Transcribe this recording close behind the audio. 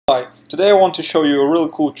Hi, today I want to show you a really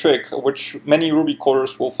cool trick which many Ruby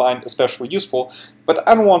coders will find especially useful, but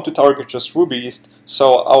I don't want to target just Rubyists,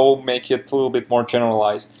 so I will make it a little bit more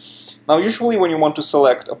generalized. Now usually when you want to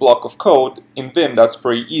select a block of code in Vim, that's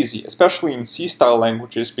pretty easy, especially in C-style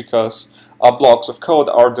languages because blocks of code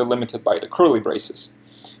are delimited by the curly braces.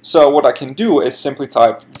 So what I can do is simply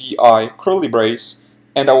type vi curly brace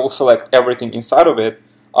and I will select everything inside of it.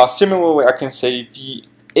 Similarly, I can say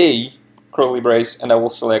va curly brace and I will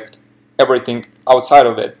select everything outside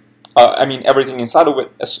of it. Everything inside of it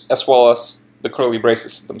as well as the curly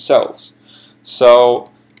braces themselves. So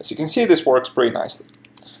as you can see, this works pretty nicely.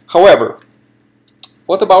 However,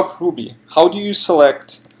 what about Ruby? How do you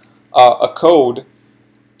select a code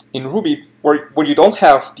in Ruby where you don't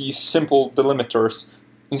have these simple delimiters?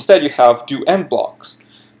 Instead you have do-end blocks.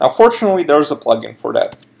 Now fortunately there's a plugin for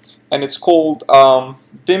that, and it's called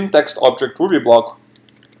vim-textobj-rubyblock,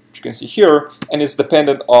 which you can see here, and it's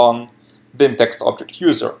dependent on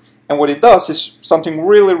vim-textobj-user. And what it does is something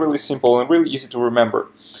really simple and really easy to remember.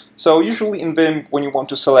 So usually in Vim, when you want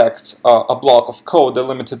to select a block of code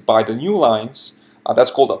delimited by the new lines,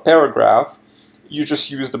 that's called a paragraph, you just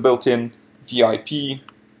use the built-in VIP,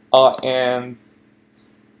 and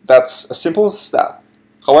that's as simple as that.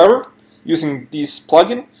 However, using this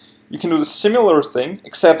plugin, you can do the similar thing,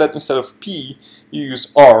 except that instead of P, you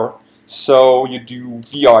use R. So you do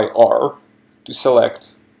VIR to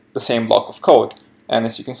select the same block of code. And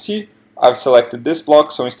as you can see, I've selected this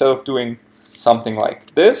block, so instead of doing something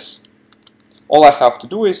like this, all I have to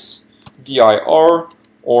do is VIR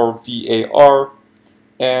or VAR,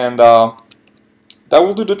 and that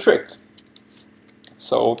will do the trick.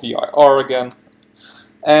 So VIR again.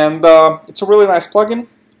 And it's a really nice plugin,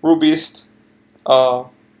 Rubyist,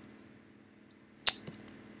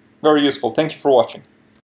 very useful. Thank you for watching.